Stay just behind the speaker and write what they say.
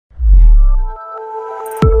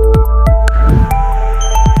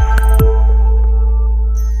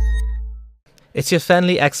It's your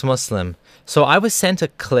friendly ex-Muslim. So I was sent a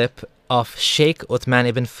clip of Sheikh Uthman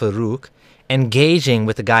ibn Farouk engaging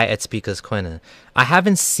with the guy at Speaker's Corner. I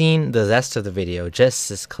haven't seen the rest of the video, just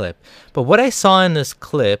this clip. But what I saw in this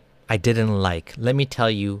clip, I didn't like. Let me tell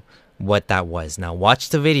you what that was. Now watch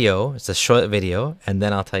the video. It's a short video, and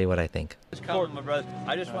then I'll tell you what I think. My brother,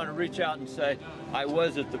 I just want to reach out and say I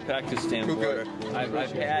was at the Pakistan border. I've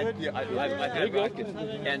had rockets,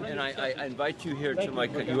 and I invite you here to my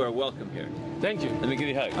country. You are welcome here. Thank you. Let me give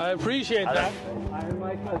you a hug. I appreciate that.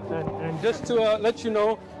 And just to let you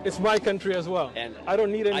know, it's my country as well. And I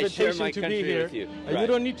don't need an invitation to be here. You. You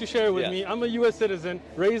don't need to share it with me. I'm a U.S. citizen,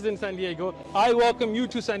 raised in San Diego. I welcome you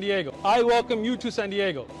to San Diego. I welcome you to San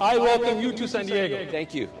Diego. I welcome you to San Diego.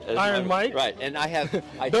 Thank you. Iron Mike. Right, and I have.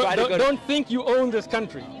 Don't think you own this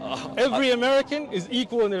country. Every American is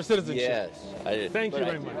equal in their citizenship. Yes. Thank you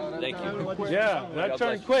very much. Thank you. Yeah, that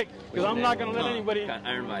turned quick because I'm not going to let anybody.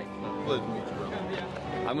 Iron Mike.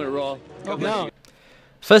 I'm going to roll. No.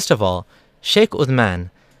 First of all, Sheikh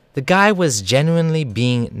Uthman, the guy was genuinely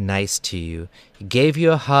being nice to you. He gave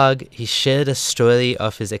you a hug, he shared a story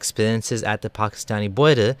of his experiences at the Pakistani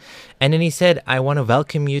border, and then he said, I want to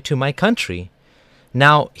welcome you to my country.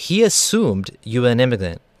 Now, he assumed you were an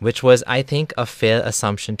immigrant, which was, I think, a fair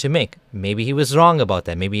assumption to make. Maybe he was wrong about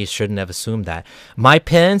that. Maybe he shouldn't have assumed that. My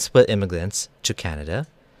parents were immigrants to Canada,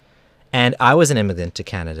 and I was an immigrant to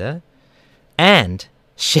Canada, and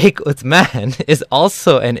Sheikh Uthman is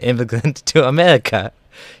also an immigrant to America.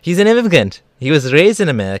 He's an immigrant. He was raised in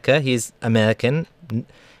America. He's American.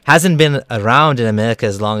 Hasn't been around in America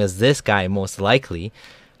as long as this guy, most likely.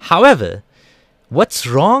 However, what's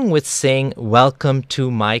wrong with saying, welcome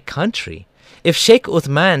to my country? If Sheikh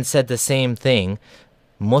Uthman said the same thing,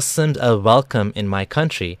 Muslims are welcome in my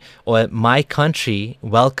country, or my country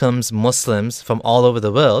welcomes Muslims from all over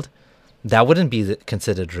the world, that wouldn't be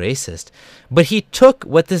considered racist. But he took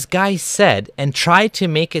what this guy said and tried to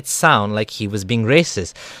make it sound like he was being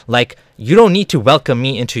racist. Like, you don't need to welcome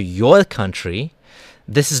me into your country.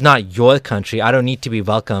 This is not your country. I don't need to be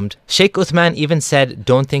welcomed. Sheikh Uthman even said,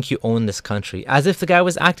 don't think you own this country. As if the guy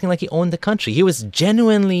was acting like he owned the country. He was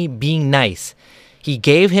genuinely being nice. He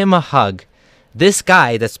gave him a hug. This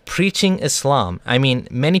guy that's preaching Islam, I mean,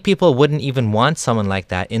 many people wouldn't even want someone like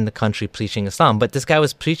that in the country preaching Islam, but this guy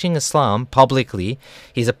was preaching Islam publicly.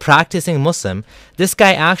 He's a practicing Muslim. This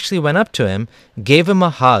guy actually went up to him, gave him a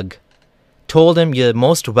hug, told him, you're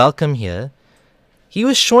most welcome here. He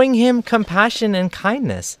was showing him compassion and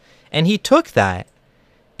kindness, and he took that,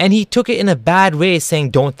 and he took it in a bad way,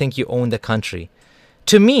 saying, don't think you own the country.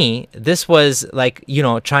 To me, this was like, you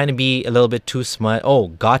know, trying to be a little bit too smart. Oh,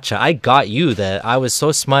 gotcha. I got you there. I was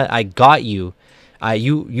so smart. I got you.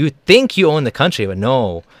 You think you own the country, but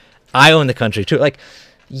no, I own the country too. Like,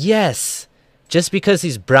 yes, just because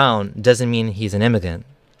he's brown doesn't mean he's an immigrant.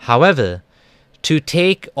 However, to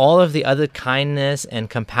take all of the other kindness and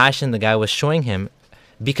compassion the guy was showing him,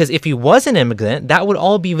 because if he was an immigrant, that would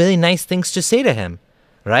all be really nice things to say to him,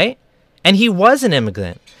 right? And he was an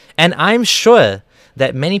immigrant. And I'm sure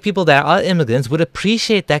that many people that are immigrants would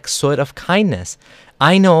appreciate that sort of kindness.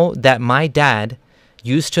 I know that my dad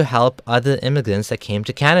used to help other immigrants that came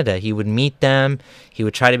to Canada. He would meet them, he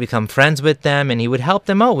would try to become friends with them, and he would help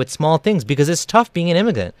them out with small things because it's tough being an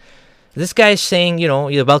immigrant. This guy is saying, you know,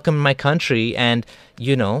 you're welcome in my country and,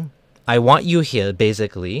 you know, I want you here,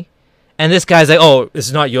 basically. And this guy's like, oh,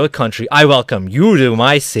 it's not your country. I welcome you to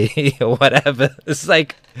my city or whatever. It's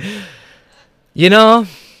like, you know,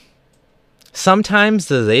 sometimes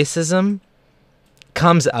the racism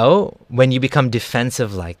comes out when you become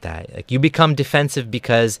defensive like that. Like, you become defensive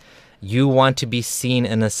because you want to be seen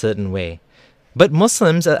in a certain way. But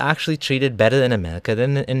Muslims are actually treated better in America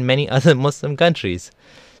than in many other Muslim countries.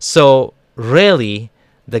 So really,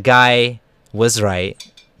 the guy was right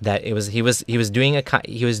that he was doing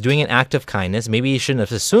an act of kindness. Maybe he shouldn't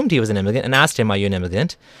have assumed he was an immigrant and asked him, "Are you an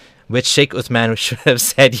immigrant?" Which Sheikh Uthman should have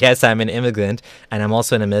said, "Yes, I'm an immigrant, and I'm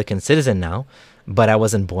also an American citizen now, but I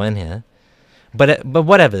wasn't born here." But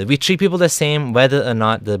whatever, we treat people the same whether or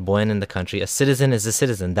not they're born in the country. A citizen is a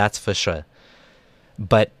citizen, that's for sure.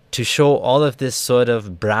 But to show all of this sort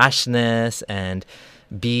of brashness and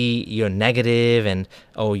be, you know, negative and,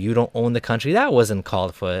 oh, you don't own the country, that wasn't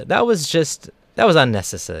called for. That was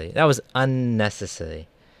unnecessary. That was unnecessary.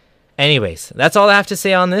 Anyways, that's all I have to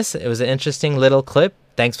say on this. It was an interesting little clip.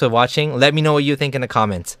 Thanks for watching. Let me know what you think in the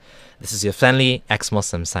comments. This is your friendly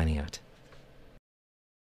ex-Muslim signing out.